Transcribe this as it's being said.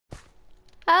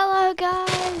Hello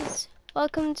guys!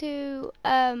 Welcome to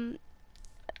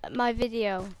my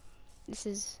video. This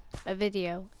is a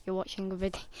video. You're watching a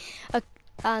video.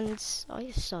 And I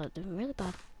just started doing really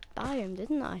bad biome,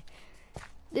 didn't I?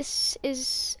 This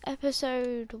is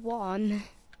episode 1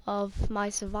 of my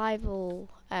survival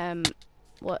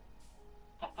what?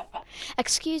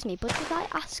 Excuse me, but did I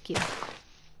ask you?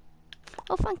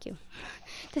 Oh, thank you.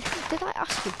 Did I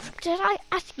ask you? Did I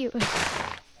ask you?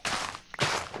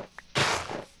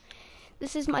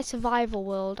 This is my survival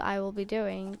world I will be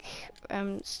doing,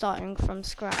 starting from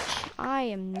scratch. I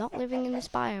am not living in this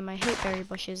biome. I hate berry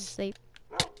bushes. They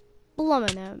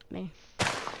blummin' at me.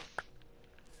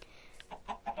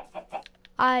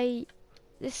 I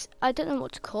don't know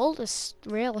what to call this,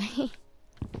 really.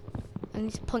 I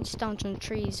need to punch down some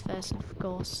trees first, of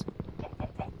course.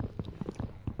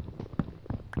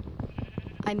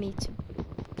 I need to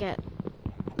get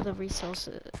the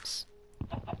resources,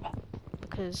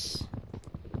 because...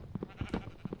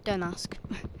 Don't ask.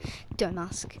 Don't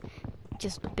ask.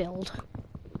 Just build.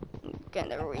 Get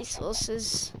the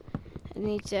resources.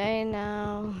 Any day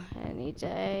now. Any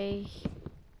day.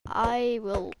 I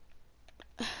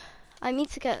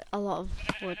need to get a lot of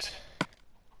wood.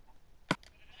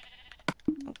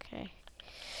 Okay.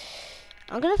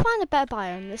 I'm gonna find a better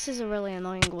biome. This is a really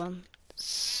annoying one.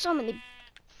 So many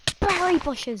berry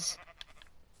bushes.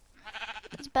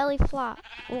 It's belly flat.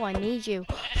 Oh, I need you.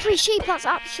 3 sheep, that's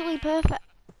actually perfect.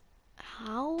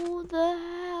 How the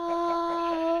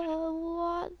hell?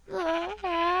 What the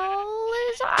hell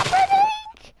is happening?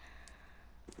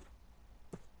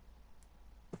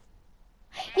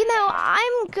 You know,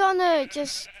 I'm gonna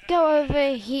just go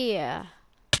over here.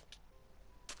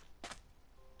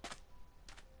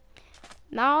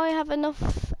 Now I have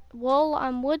enough wool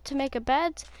and wood to make a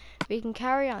bed. We can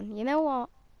carry on. You know what?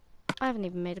 I haven't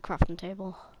even made a crafting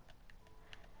table.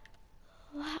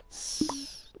 That's...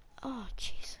 Oh,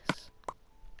 Jesus.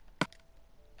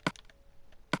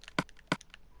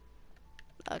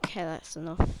 Okay, that's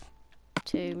enough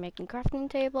to make a crafting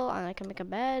table, and I can make a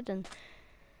bed, and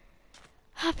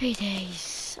happy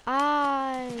days.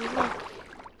 Look,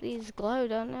 these glow,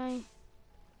 don't they?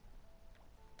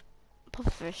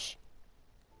 Pufferfish.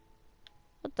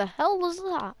 What the hell was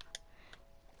that?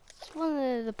 It's one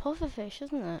of the pufferfish,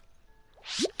 isn't it?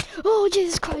 Oh,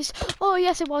 Jesus Christ! Oh,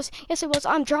 yes it was. Yes it was.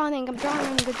 I'm drowning. I'm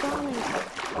drowning. I'm drowning.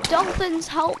 Dolphins,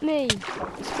 help me!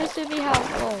 It's supposed to be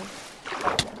helpful.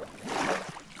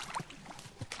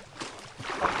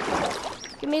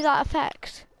 Give me that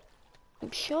effect.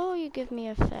 I'm sure you give me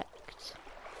effect.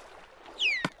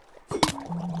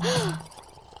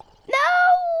 No!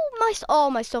 My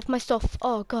stuff.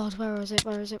 Oh God, where is it?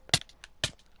 Where is it?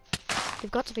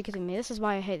 You've got to be kidding me. This is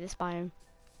why I hate this biome.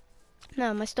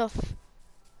 No, my stuff.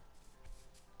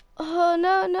 Oh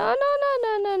no.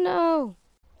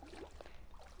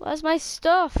 Where's my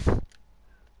stuff?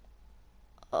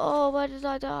 Oh, where did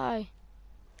I die?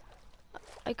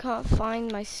 I can't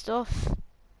find my stuff.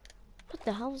 What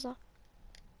the hell was that?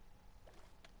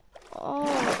 Oh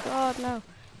God, no.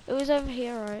 It was over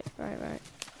here, right.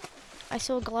 I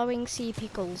saw glowing sea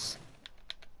pickles.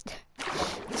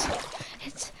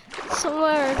 it's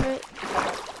somewhere over it.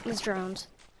 It's drowned.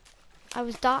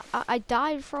 I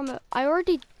died from a... I've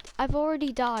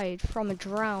already died from a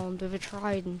drown with a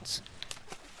trident.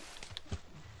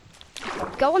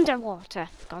 Go underwater,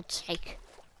 for God's sake.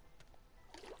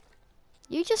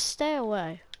 You just stay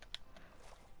away.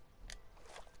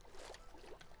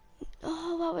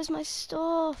 Oh, what was my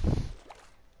stuff?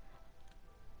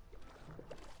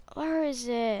 Where is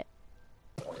it?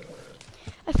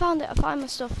 I found it. I found my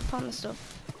stuff.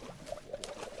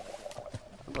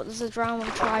 But there's a drown with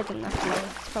a trident after me.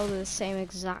 It's probably the same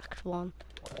exact one.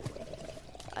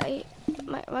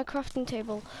 My crafting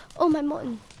table. Oh, my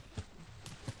mutton.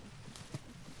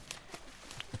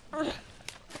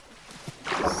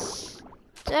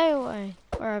 Stay away,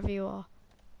 wherever you are.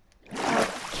 I'll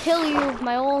kill you with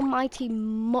my almighty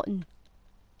mutton.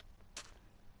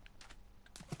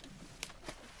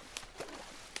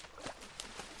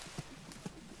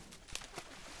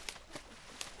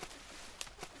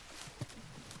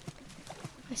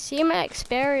 I see my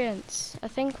experience. I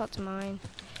think that's mine.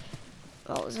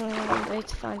 Well, there's only one way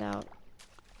to find out.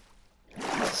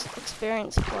 This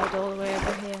experience applied all the way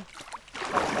over here.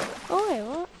 Oh wait,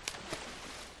 what?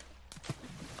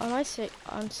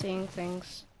 I'm seeing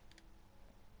things.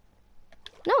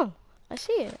 No, I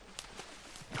see it.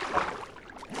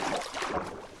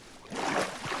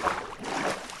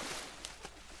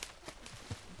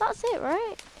 That's it,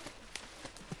 right?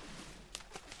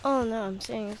 Oh no, I'm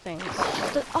seeing things.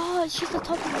 It's just the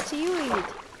top of the seaweed.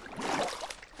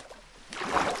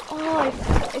 Oh,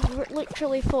 it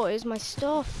literally thought it was my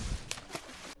stuff.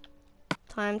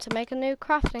 Time to make a new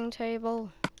crafting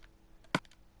table.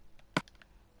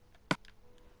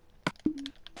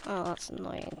 Oh, that's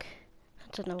annoying. I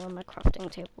don't know where my crafting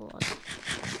table was.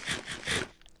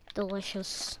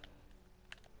 Delicious.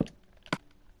 Need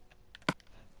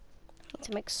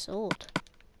to make sword.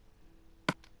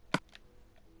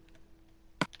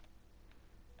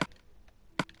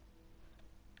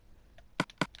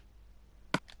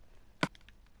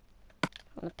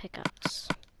 And a pickaxe.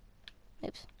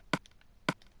 Oops.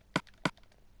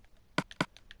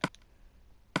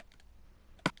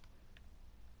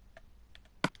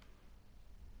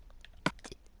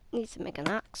 Need to make an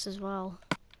axe as well.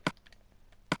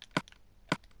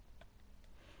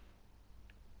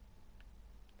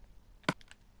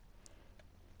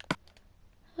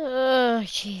 Oh,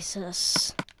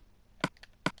 Jesus.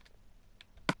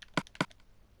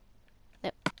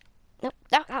 Nope. Nope.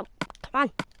 No, no. Come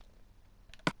on.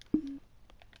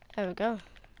 There we go.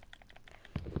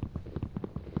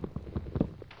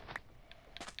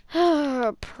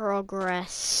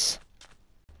 Progress.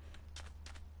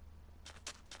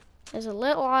 There's a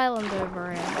little island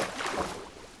over here.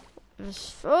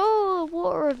 There's, oh,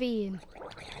 water ravine.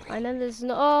 And then there's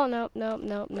no, oh, no.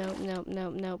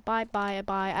 Bye. I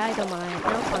don't mind.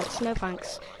 No thanks, no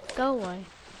thanks. Go away.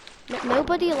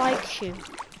 Nobody likes you.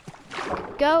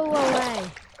 Go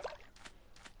away.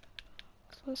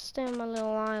 I want to stay on my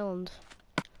little island.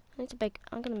 I need to make,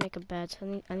 I'm gonna make a bed.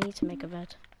 I need to make a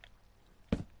bed.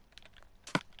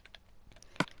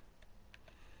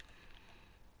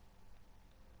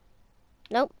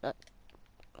 Nope.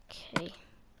 Okay.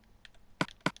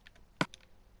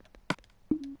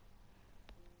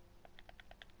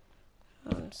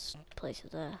 Let's place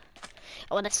it there.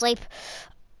 I want to sleep.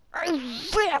 I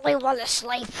really want to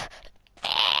sleep.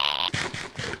 I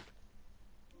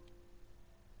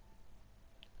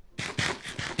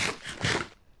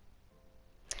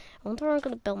wonder where I'm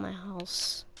gonna build my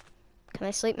house. Can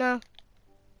I sleep now?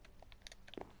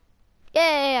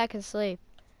 Yay, I can sleep.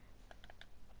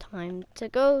 Time to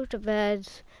go to bed.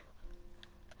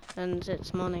 And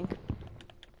it's morning.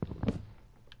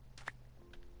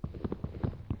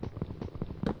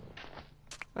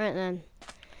 Right then.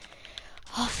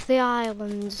 Off the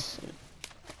islands.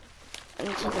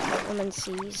 Into the Lemon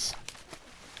Seas.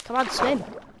 Come on, swim.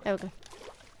 There we go.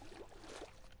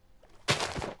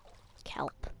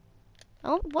 Kelp.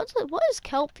 Oh, what is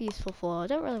kelp useful for? I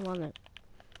don't really want it.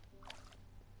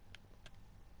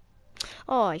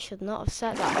 Oh, I should not have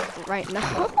set that right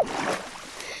now.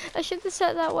 I should have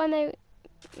set that when I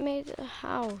made a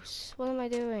house. What am I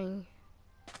doing?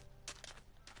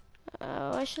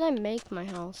 Why should I make my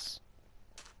house?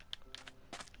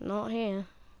 Not here.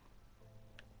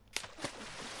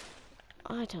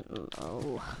 I don't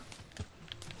know.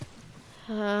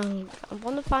 I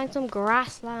want to find some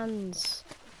grasslands.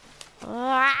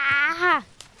 Ah!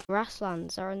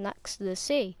 Grasslands are next to the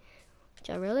sea, which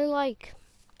I really like.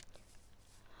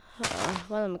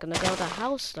 Well, I'm gonna build a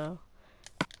house though.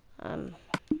 I'm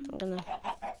gonna.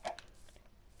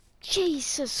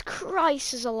 Jesus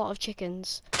Christ, there's a lot of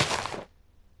chickens.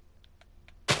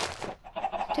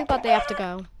 Too bad they have to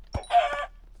go.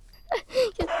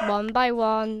 Just one by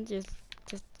one, just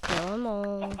kill them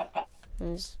all.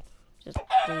 And just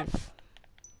leave.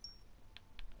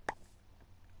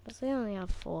 Because they only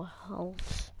have 4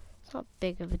 health. It's not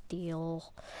big of a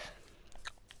deal.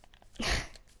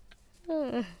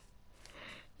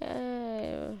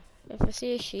 If I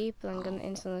see a sheep, then I'm gonna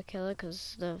instantly kill it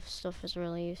because the stuff is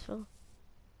really useful.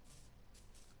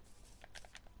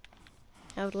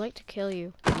 I would like to kill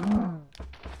you.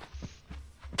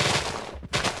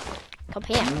 Come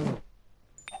here.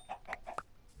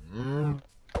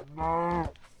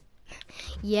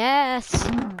 Yes.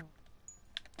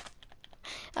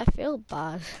 I feel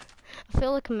bad. I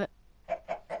feel like I'm.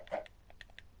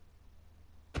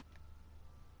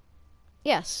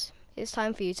 Yes, it's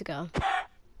time for you to go.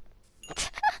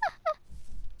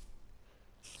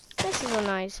 This is a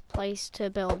nice place to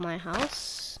build my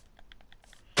house.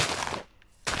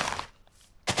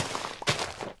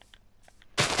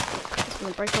 Just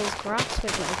gonna break all this grass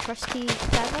with my trusty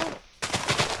feather.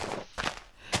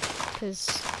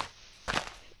 Because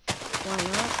why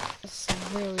not? It's a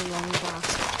really long grass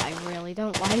which I really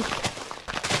don't like.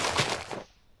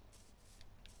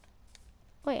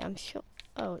 Wait, I'm sure.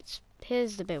 Oh,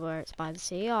 here's the bit where it's by the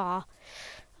sea. Ah,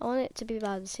 I want it to be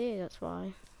by the sea. That's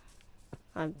why.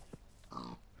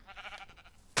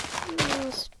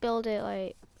 Let's build it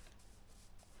like.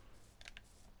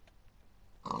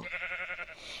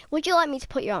 Would you like me to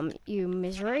put you on you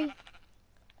misery?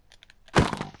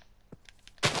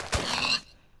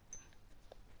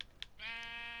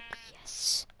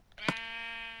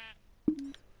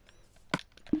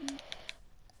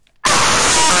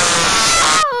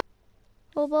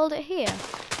 we'll build it here.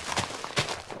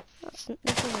 This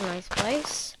is a nice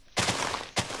place.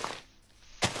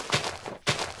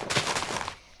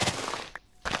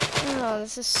 Oh,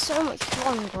 this is so much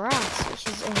long grass, which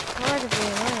is incredibly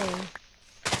annoying.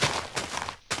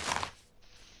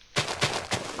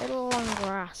 Little long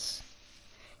grass.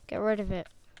 Get rid of it.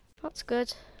 That's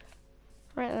good.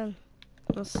 Right then.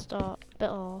 Let's start a bit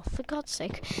off. For God's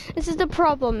sake. This is the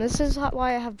problem. This is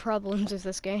why I have problems with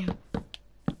this game.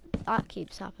 That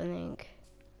keeps happening.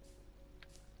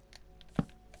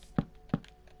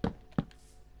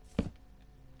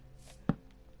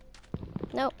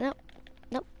 Nope, nope,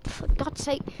 nope. For God's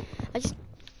sake. I just...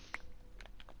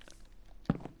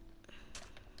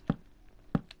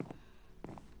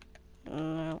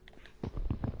 No.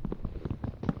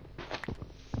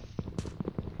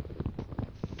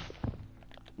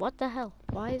 What the hell?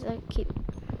 Why is it keep...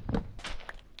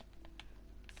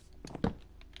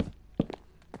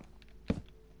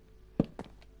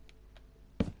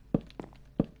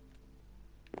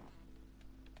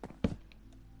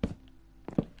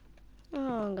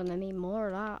 Oh, I'm gonna need more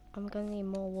of that. I'm gonna need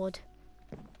more wood.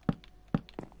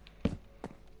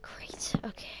 Great,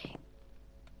 okay.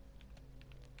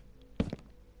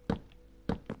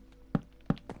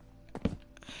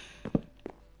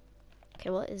 Okay,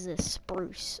 what is this?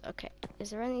 Spruce. Okay, is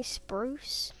there any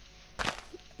spruce?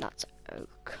 That's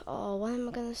oak. Oh, when am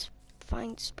I gonna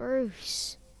find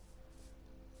spruce?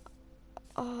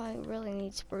 Oh, I really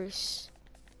need spruce.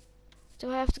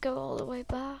 Do I have to go all the way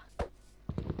back?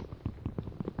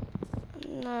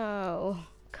 No.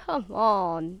 Come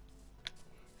on.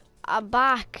 I'm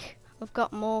back. I've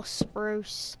got more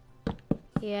spruce.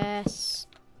 Yes.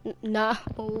 No.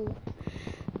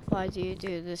 Why do you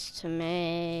do this to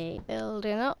me?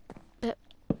 Building up.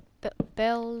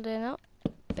 Building up.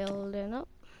 Building up.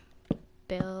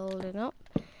 Building up.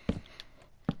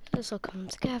 This will come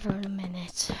together in a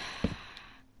minute.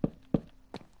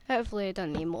 Hopefully I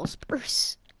don't need more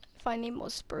spruce. If I need more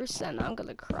spruce, then I'm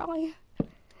gonna cry.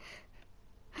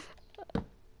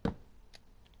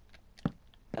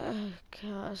 Oh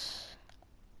gosh.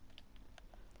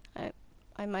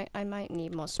 I might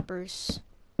need more spruce.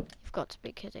 You've got to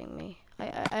be kidding me.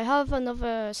 I have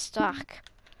another stack.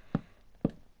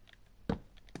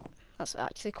 That's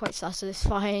actually quite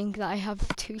satisfying that I have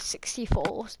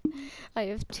 264s. I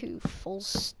have 2 full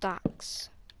stacks.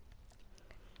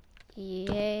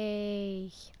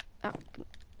 Yay. Ah.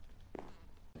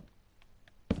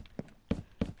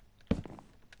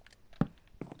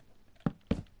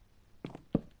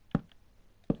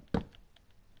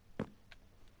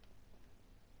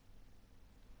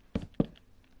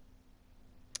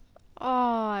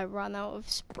 Oh, I ran out of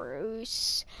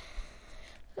spruce.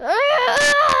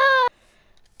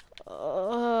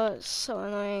 Oh, it's so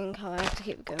annoying how I have to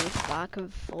keep going back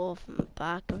and forth and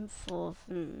back and forth.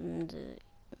 And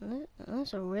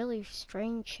there's a really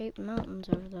strange shaped mountains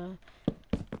over there.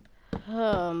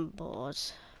 Oh, I'm bored.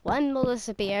 When will this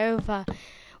be over?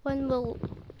 When will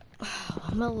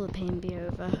the pain be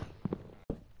over?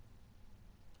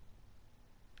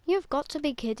 You've got to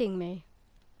be kidding me.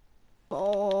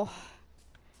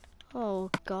 Oh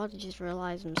God, I just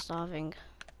realized I'm starving.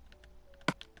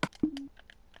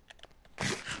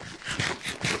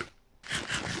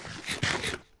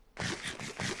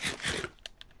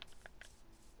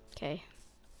 Okay.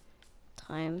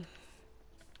 Time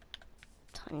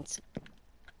to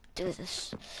do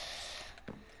this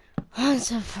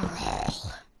once and for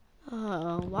all.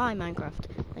 Oh, why Minecraft?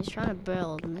 I was trying to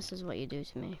build and this is what you do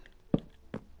to me.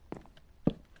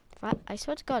 I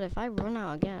swear to God, if I run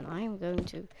out again, I am going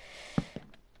to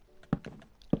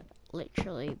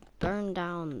literally burn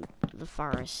down the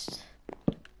forest.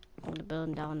 I'm going to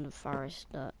burn down the forest,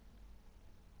 but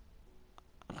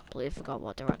I completely forgot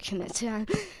what direction it's in.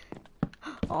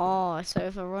 Oh, so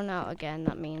if I run out again,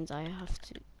 that means I have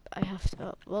to,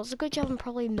 well, it's a good job I'm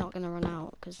probably not going to run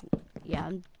out, because, yeah,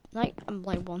 I'm like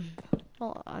one.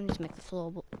 Well, I need to make the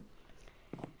floor, but,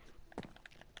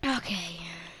 okay.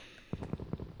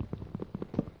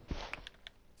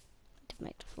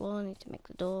 Make the floor, need to make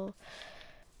the door,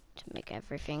 to make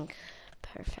everything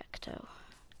perfecto.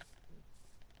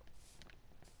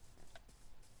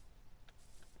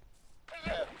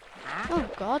 Oh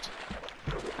God.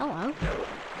 Hello.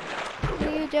 What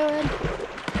are you doing?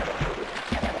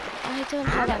 I don't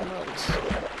have emeralds.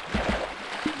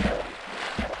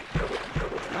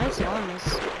 Nice llamas.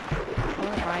 I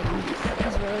want to ride them.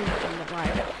 It's really fun to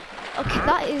ride. Okay,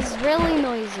 that is really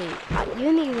noisy.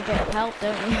 You need a bit of help,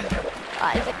 don't you?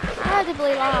 That is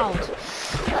incredibly loud.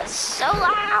 That's so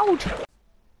loud!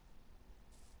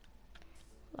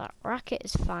 That racket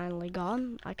is finally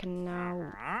gone. I can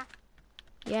now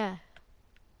Yeah.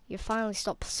 You finally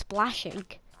stopped splashing.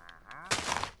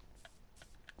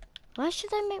 Why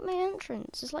should I make my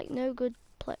entrance? It's like no good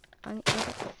play. I'm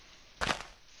gonna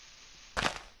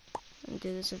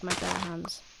do this with my bare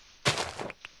hands.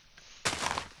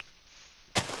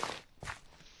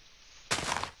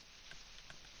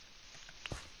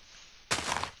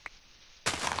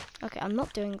 Okay, I'm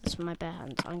not doing this with my bare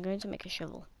hands. I'm going to make a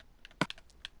shovel.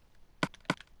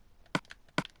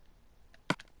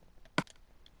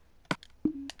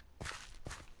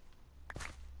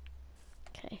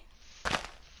 Okay.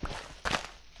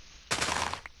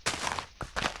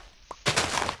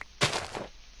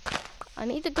 I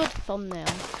need a good thumbnail.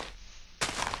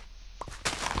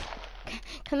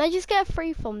 Can I just get a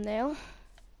free thumbnail?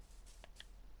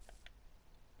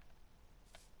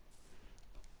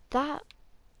 That...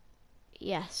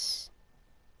 Yes.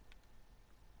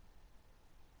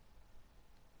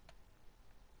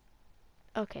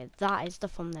 Okay, that is the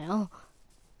thumbnail.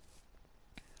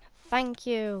 Thank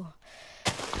you.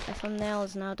 My thumbnail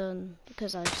is now done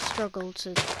because I've struggled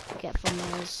to get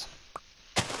thumbnails.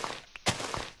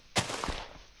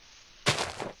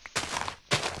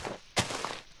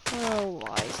 Oh,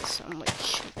 why is there so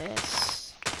much of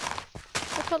this?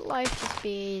 Why can't life just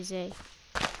be easy?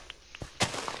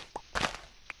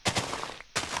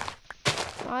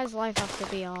 Why does life have to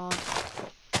be hard?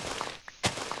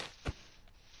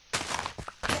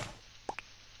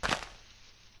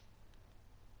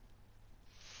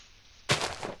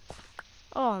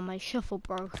 Oh, my shuffle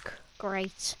broke.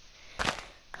 Great.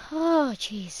 Oh,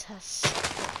 Jesus.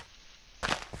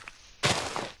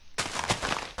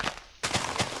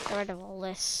 Get rid of all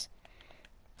this.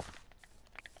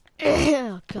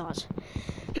 Oh, God.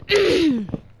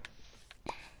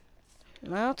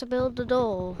 Now to build the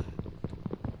door.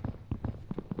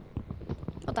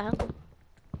 What the hell?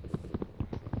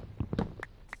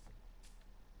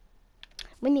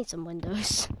 We need some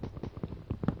windows.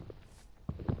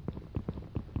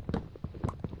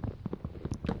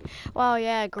 Wow,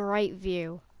 yeah, great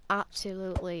view.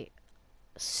 Absolutely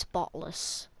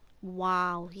spotless.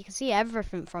 Wow, you can see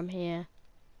everything from here.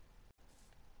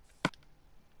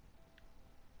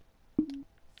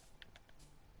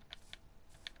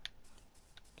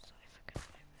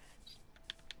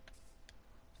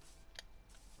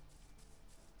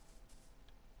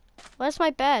 Where's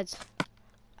my bed?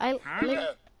 I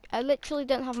literally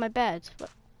don't have my bed.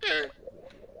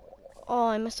 Oh,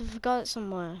 I must have forgot it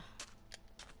somewhere.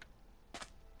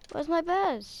 Where's my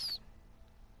bed?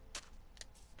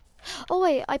 Oh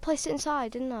wait, I placed it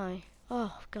inside, didn't I?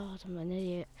 Oh God, I'm an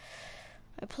idiot.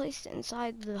 I placed it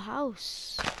inside the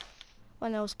house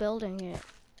when I was building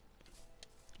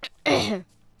it.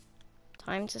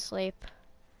 Time to sleep.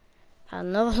 Had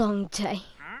another long day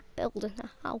building a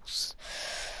house.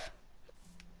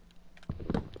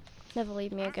 Never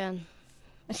leave me again.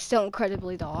 It's still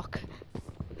incredibly dark.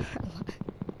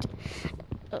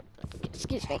 Oh,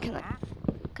 excuse me, can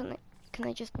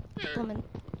I just come in?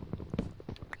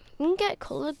 You can get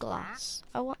coloured glass.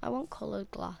 I want coloured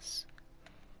glass.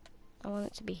 I want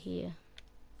it to be here.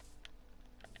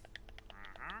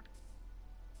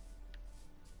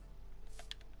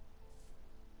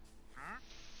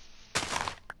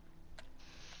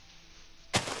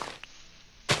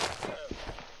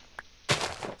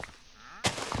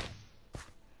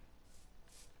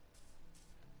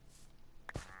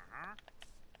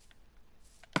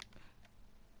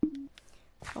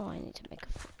 Oh, I need to make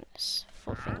a furnace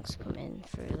for things come in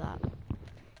through that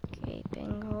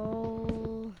gaping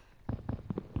hole.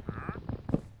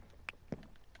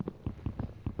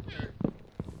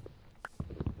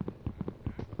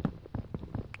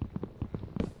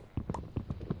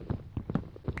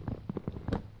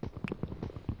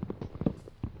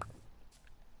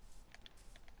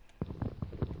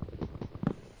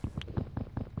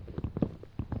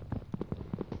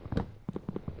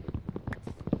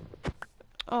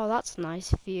 Oh, that's a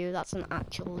nice view. That's an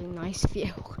actually nice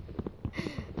view.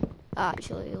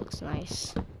 Actually looks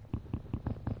nice.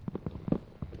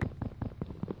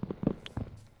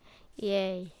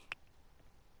 Yay.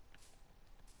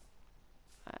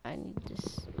 I need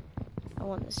this. I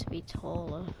want this to be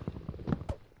taller.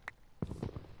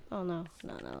 Oh no,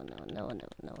 no, no, no, no, no, no,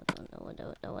 no,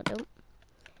 no, no, I don't.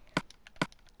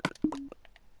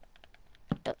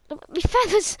 My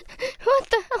feathers! What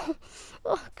the hell?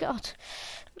 Oh God.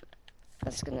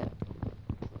 That's gonna...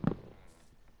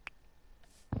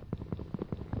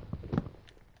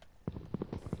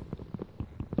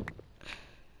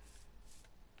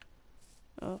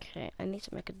 Okay, I need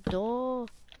to make a door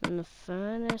and a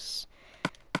furnace,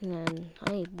 and then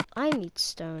I need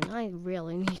stone. I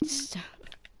really need stone.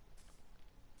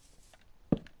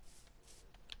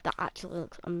 That actually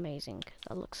looks amazing.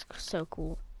 That looks so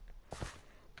cool.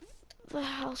 The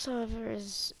house, however,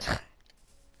 is...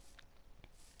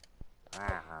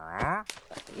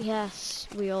 Yes,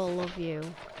 we all love you.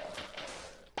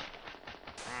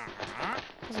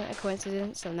 Isn't it a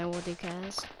coincidence that nobody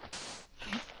cares?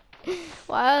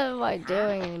 What am I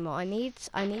doing anymore? I need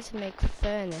to make a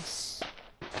furnace.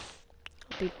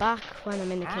 I'll be back when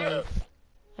I'm in the cave.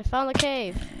 I found the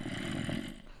cave.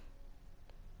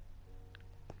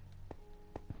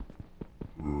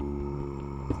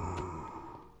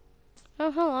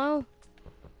 Oh, hello.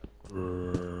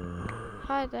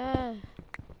 Hi there.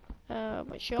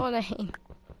 What's your name?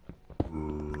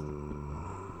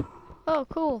 Oh,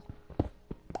 cool.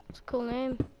 It's a cool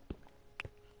name.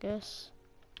 Guess.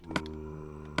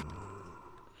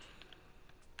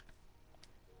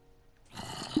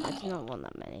 I do not want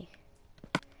that many.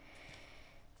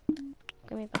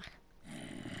 Give me back.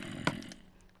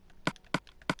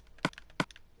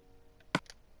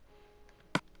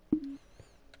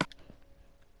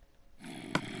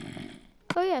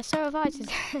 Oh yeah, so have I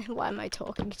today. Why am I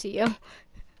talking to you?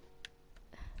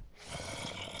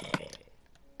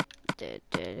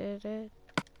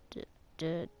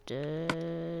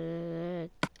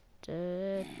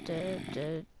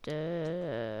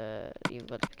 You've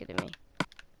got to be kidding me.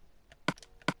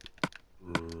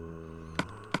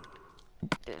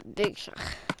 Big shock.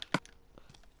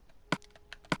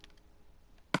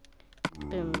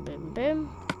 Boom, boom, boom.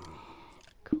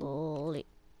 Cool.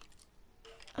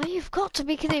 Oh, you've got to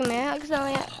be kidding me. I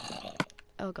accidentally...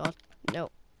 Oh god, no.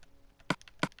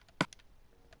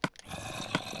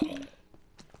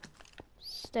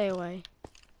 Stay away.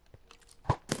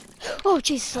 Oh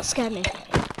Jesus, that scared me.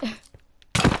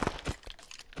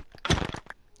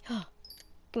 Oh,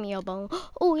 give me your bow.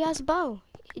 Oh, he has a bow.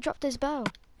 He dropped his bow.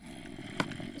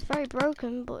 It's very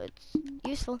broken, but it's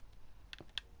useful.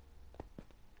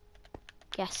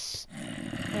 Yes,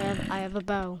 I have a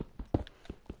bow.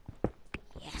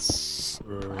 Yes,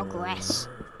 progress.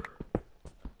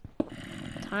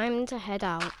 Time to head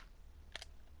out.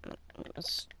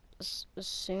 As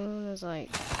soon as I...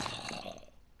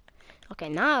 Okay,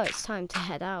 now it's time to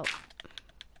head out.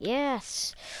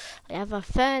 Yes, I have a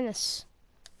furnace.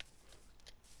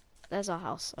 There's our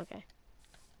house, okay.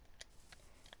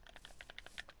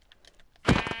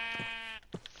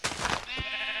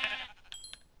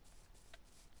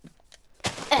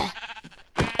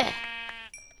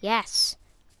 Yes.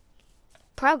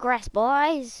 Progress,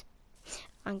 boys.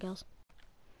 And girls.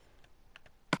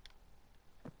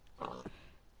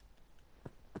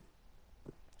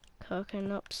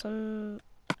 Cooking up some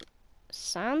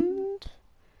sand.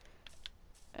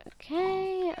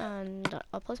 Okay, and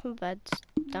I'll place my bed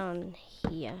down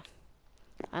here.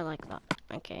 I like that.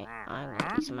 Okay, I want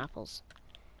to eat some apples.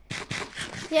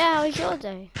 Yeah, how was your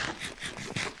day?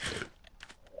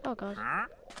 Oh god.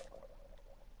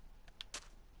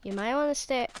 You might want to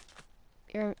stay...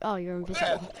 you're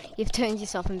invisible. You've turned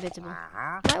yourself invisible.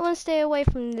 You might want to stay away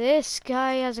from this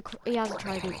guy. He has a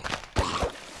trident.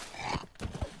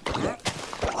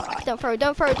 Don't throw,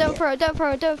 don't throw, don't throw, don't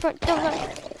throw, don't throw, don't throw.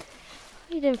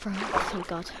 He didn't throw it. Thank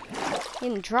God. He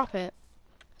didn't drop it.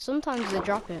 Sometimes they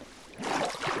drop it.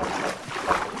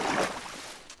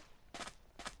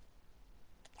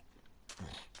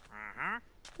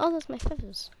 Oh, that's my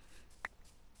feathers.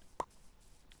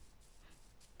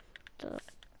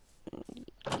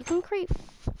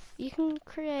 You can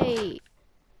create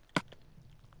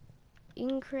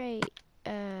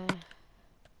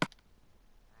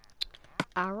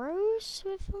arrows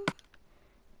with them.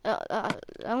 I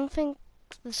don't think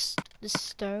the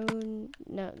stone.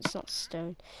 No, it's not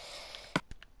stone.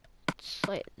 It's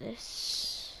like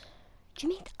this. Do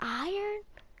you need iron?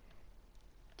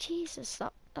 Jesus,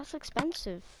 that's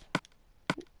expensive.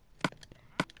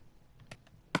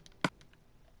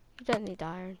 You don't need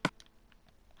iron.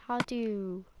 How do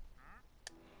you...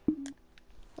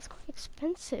 That's quite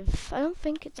expensive. I don't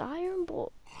think it's iron,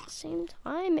 but at the same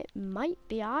time, it might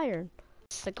be iron.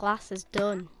 The glass is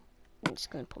done. I'm just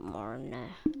gonna put more in there.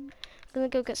 I'm gonna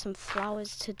go get some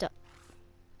flowers to do.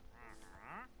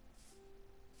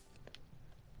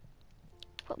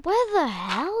 But where the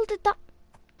hell did that...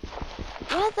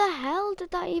 Where the hell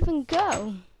did that even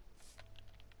go?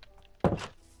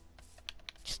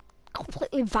 Just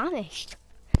completely vanished.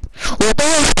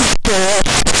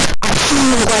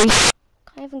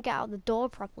 Can't even get out the door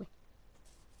properly.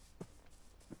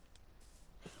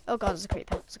 Oh god, it's a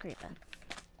creeper. It's a creeper.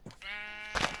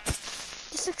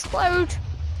 Just explode!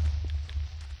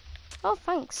 Oh,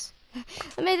 thanks.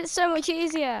 That made it so much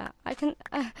easier. I can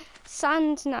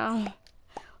sand now.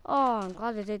 Oh, I'm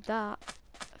glad I did that.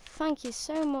 Thank you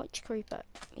so much, creeper.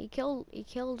 He killed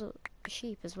a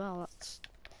sheep as well. That's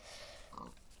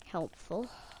helpful.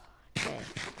 Okay.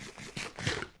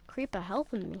 Creeper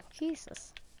helping me.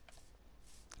 Jesus.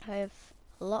 I have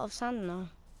a lot of sand now.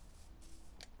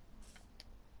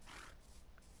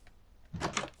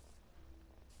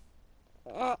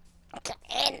 Get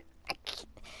in.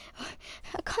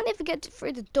 I can't even get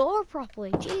through the door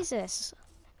properly. Jesus.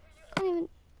 I can't even.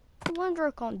 No wonder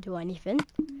I can't do anything.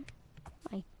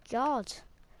 My God.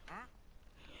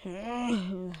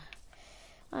 I'm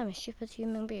a stupid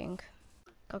human being.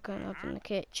 Cooking up in the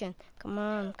kitchen. Come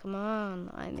on, come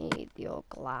on. I need your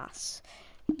glass.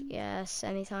 Yes,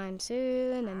 anytime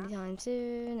soon, anytime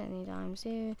soon, anytime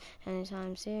soon,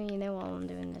 anytime soon. You know while I'm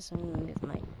doing this, I'm gonna move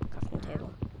my crafting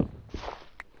table.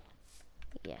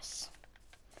 Yes.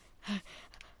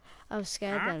 I was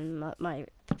scared then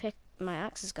my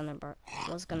axe is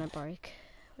was gonna break,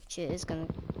 which it is gonna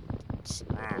break soon.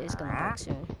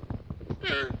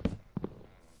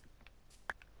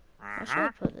 Where should I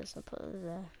put this? I'll put it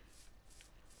there.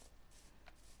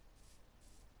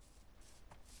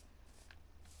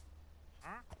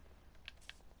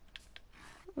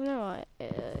 You know what?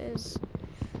 It's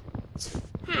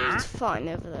fine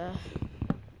over there.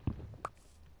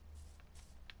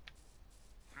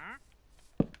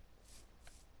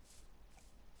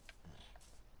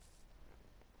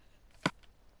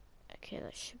 Okay,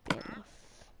 that should be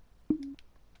enough.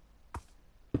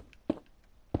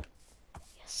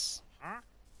 Yes.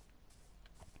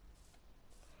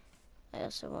 I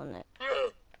also want it.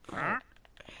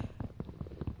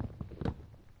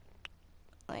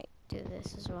 Like, do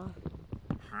this as well.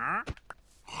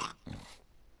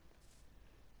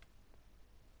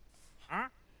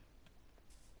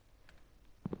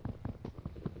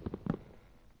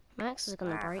 My axe is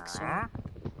gonna break soon.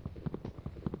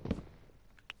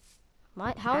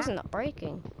 How is it not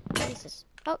breaking? Jesus.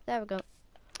 Oh, there we go.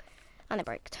 And it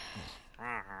braked.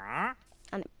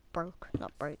 And it broke,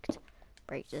 not braked.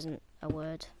 Braked isn't a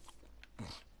word.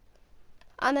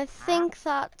 And I think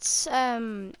that's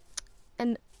gonna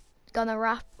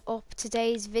wrap up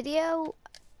today's video.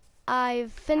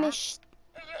 I've finished.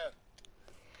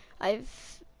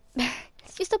 It's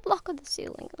just a block on the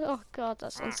ceiling. Oh God,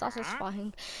 that's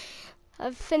unsatisfying.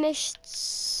 I've finished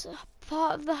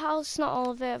part of the house, not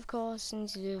all of it, of course. You need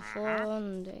to do the floor,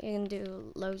 and you can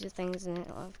do loads of things in it,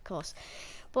 of course.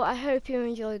 But I hope you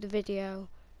enjoyed the video.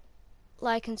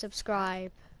 Like and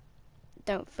subscribe.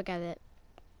 Don't forget it.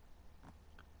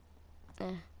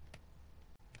 But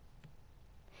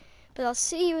I'll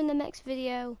see you in the next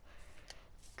video.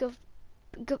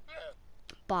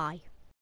 Bye.